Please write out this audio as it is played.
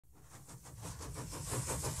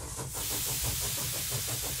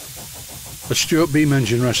A Stuart Beam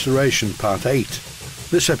Engine Restoration Part 8.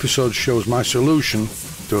 This episode shows my solution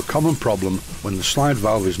to a common problem when the slide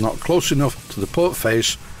valve is not close enough to the port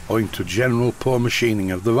face owing to general poor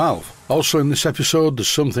machining of the valve. Also in this episode there's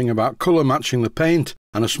something about colour matching the paint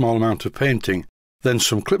and a small amount of painting. Then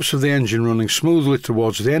some clips of the engine running smoothly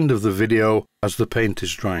towards the end of the video as the paint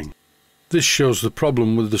is drying. This shows the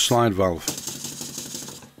problem with the slide valve.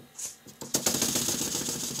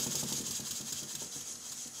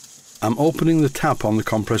 I'm opening the tap on the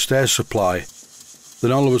compressed air supply.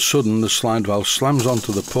 Then all of a sudden the slide valve slams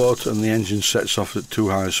onto the port and the engine sets off at too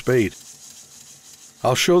high a speed.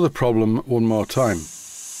 I'll show the problem one more time.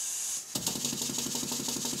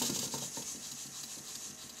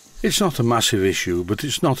 It's not a massive issue, but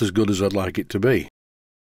it's not as good as I'd like it to be.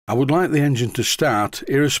 I would like the engine to start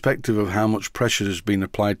irrespective of how much pressure has been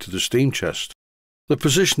applied to the steam chest. The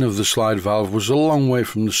position of the slide valve was a long way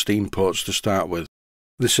from the steam ports to start with.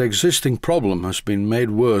 This existing problem has been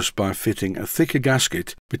made worse by fitting a thicker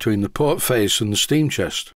gasket between the port face and the steam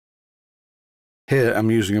chest. Here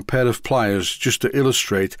I'm using a pair of pliers just to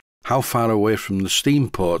illustrate how far away from the steam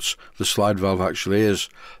ports the slide valve actually is.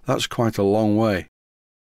 That's quite a long way.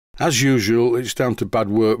 As usual, it's down to bad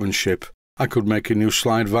workmanship. I could make a new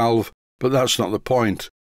slide valve, but that's not the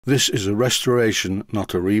point. This is a restoration,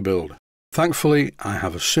 not a rebuild. Thankfully, I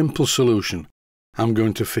have a simple solution. I'm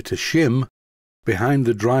going to fit a shim behind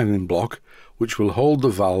the driving block, which will hold the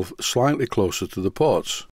valve slightly closer to the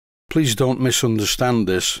ports. Please don't misunderstand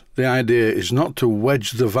this. The idea is not to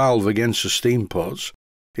wedge the valve against the steam ports,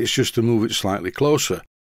 it's just to move it slightly closer.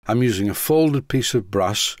 I'm using a folded piece of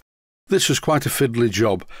brass. This was quite a fiddly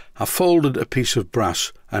job. I folded a piece of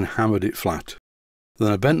brass and hammered it flat.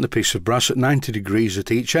 Then I bent the piece of brass at 90 degrees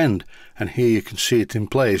at each end, and here you can see it in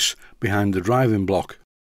place behind the driving block.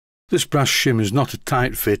 This brass shim is not a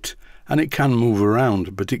tight fit, and it can move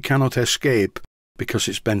around, but it cannot escape because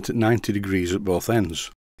it's bent at 90 degrees at both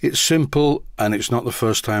ends. It's simple, and it's not the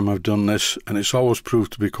first time I've done this, and it's always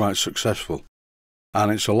proved to be quite successful.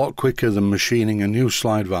 And it's a lot quicker than machining a new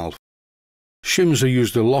slide valve. Shims are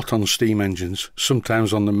used a lot on steam engines,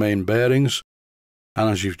 sometimes on the main bearings, and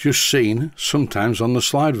as you've just seen, sometimes on the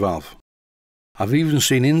slide valve. I've even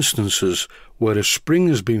seen instances where a spring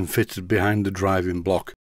has been fitted behind the driving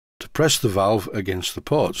block to press the valve against the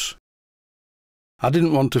ports. I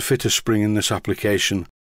didn't want to fit a spring in this application.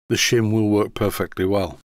 The shim will work perfectly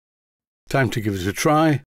well. Time to give it a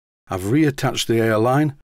try. I've reattached the air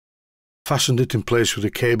line, fastened it in place with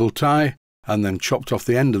a cable tie, and then chopped off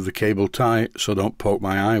the end of the cable tie so don't poke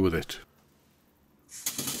my eye with it.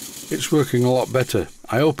 It's working a lot better.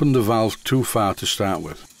 I opened the valve too far to start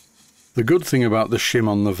with. The good thing about the shim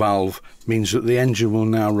on the valve means that the engine will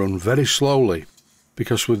now run very slowly,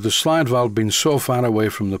 because with the slide valve being so far away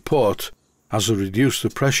from the port, as I reduced the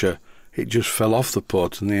pressure, it just fell off the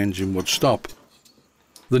port and the engine would stop.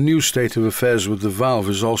 The new state of affairs with the valve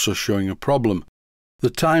is also showing a problem. The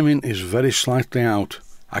timing is very slightly out.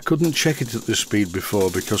 I couldn't check it at this speed before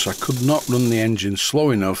because I could not run the engine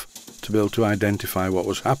slow enough to be able to identify what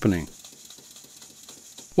was happening.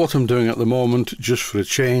 What I'm doing at the moment, just for a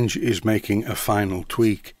change, is making a final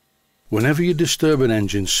tweak. Whenever you disturb an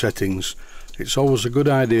engine's settings, it's always a good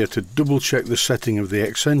idea to double check the setting of the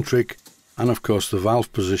eccentric and of course the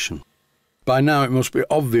valve position. By now it must be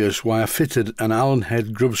obvious why I fitted an Allen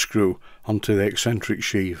head grub screw onto the eccentric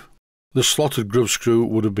sheave. The slotted grub screw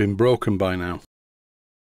would have been broken by now.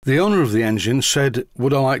 The owner of the engine said,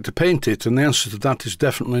 would I like to paint it, and the answer to that is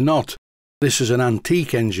definitely not. This is an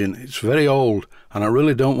antique engine, it's very old, and I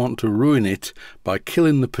really don't want to ruin it by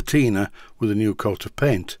killing the patina with a new coat of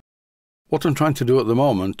paint. What I'm trying to do at the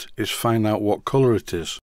moment is find out what colour it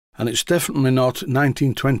is. And it's definitely not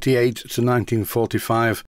 1928 to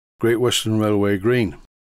 1945 Great Western Railway green.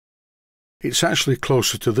 It's actually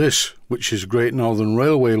closer to this, which is Great Northern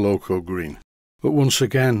Railway loco green. But once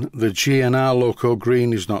again, the GNR loco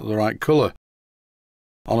green is not the right colour.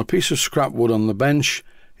 On a piece of scrap wood on the bench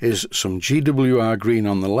is some GWR green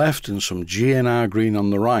on the left and some GNR green on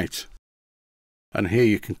the right. And here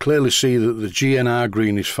you can clearly see that the GNR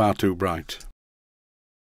green is far too bright.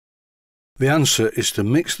 The answer is to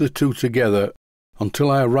mix the two together until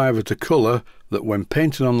I arrive at a colour that when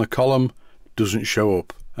painted on the column doesn't show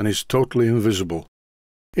up and is totally invisible.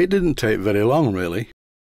 It didn't take very long really.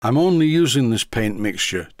 I'm only using this paint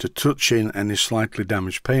mixture to touch in any slightly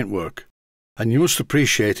damaged paintwork, and you must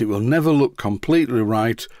appreciate it will never look completely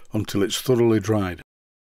right until it's thoroughly dried.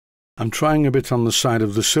 I'm trying a bit on the side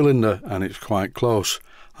of the cylinder and it's quite close.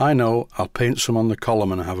 I know, I'll paint some on the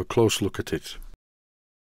column and have a close look at it.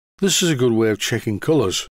 This is a good way of checking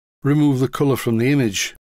colours. Remove the colour from the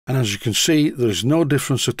image and as you can see there is no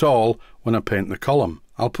difference at all when I paint the column.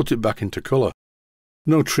 I'll put it back into colour.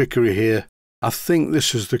 No trickery here. I think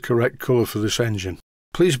this is the correct colour for this engine.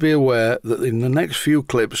 Please be aware that in the next few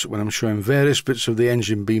clips, when I'm showing various bits of the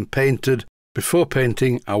engine being painted, before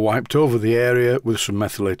painting I wiped over the area with some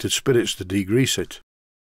methylated spirits to degrease it.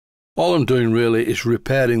 All I'm doing really is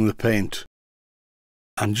repairing the paint.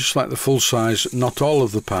 And just like the full size, not all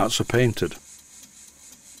of the parts are painted.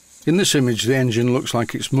 In this image the engine looks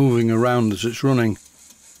like it's moving around as it's running.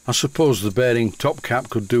 I suppose the bearing top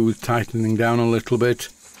cap could do with tightening down a little bit,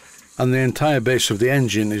 and the entire base of the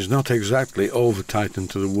engine is not exactly over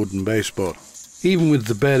tightened to the wooden baseboard. Even with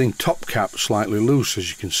the bearing top cap slightly loose,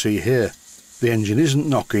 as you can see here, the engine isn't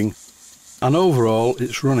knocking, and overall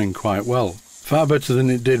it's running quite well, far better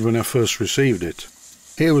than it did when I first received it.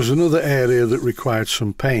 Here was another area that required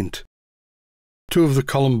some paint. Two of the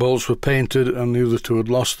column bolts were painted and the other two had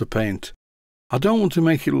lost the paint. I don't want to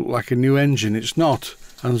make it look like a new engine, it's not,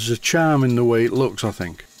 and there's a charm in the way it looks, I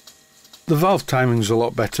think. The valve timing's a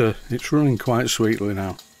lot better, it's running quite sweetly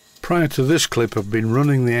now. Prior to this clip I've been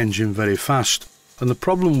running the engine very fast, and the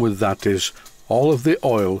problem with that is all of the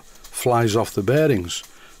oil flies off the bearings,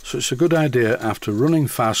 so it's a good idea after running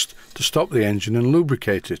fast to stop the engine and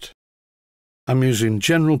lubricate it. I'm using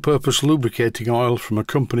general purpose lubricating oil from a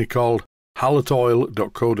company called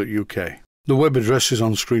halletoil.co.uk. The web address is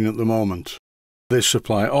on screen at the moment. They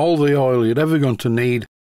supply all the oil you're ever going to need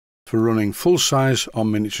for running full-size or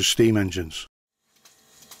miniature steam engines.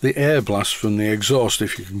 The air blast from the exhaust,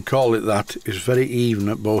 if you can call it that, is very even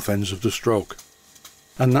at both ends of the stroke.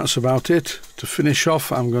 And that's about it. To finish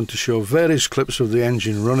off, I'm going to show various clips of the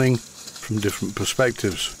engine running from different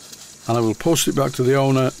perspectives, and I will post it back to the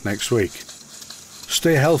owner next week.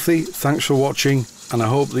 Stay healthy, thanks for watching, and I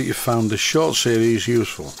hope that you found this short series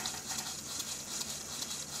useful.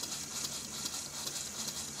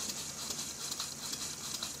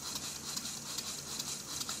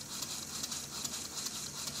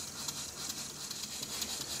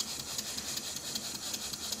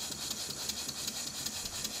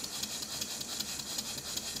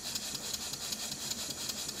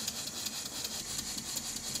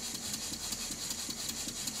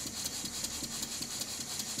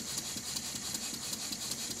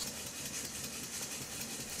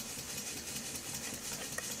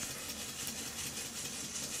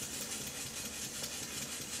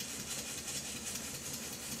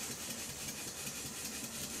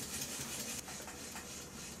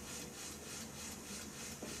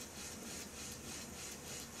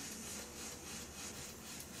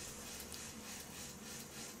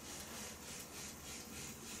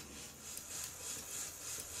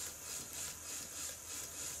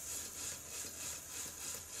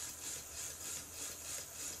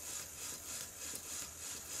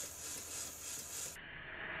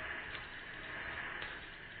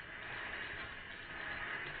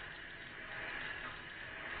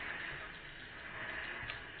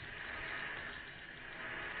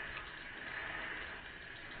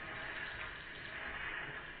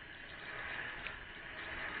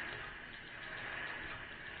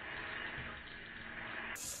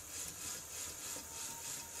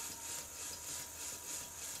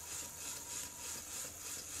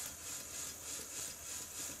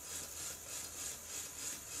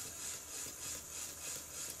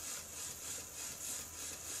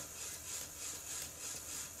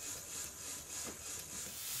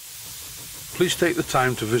 Please take the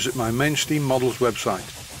time to visit my main Steam Models website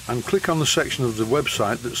and click on the section of the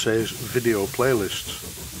website that says Video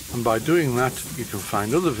Playlists. And by doing that you can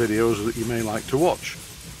find other videos that you may like to watch.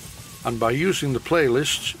 And by using the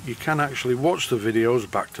playlists you can actually watch the videos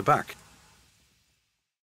back to back.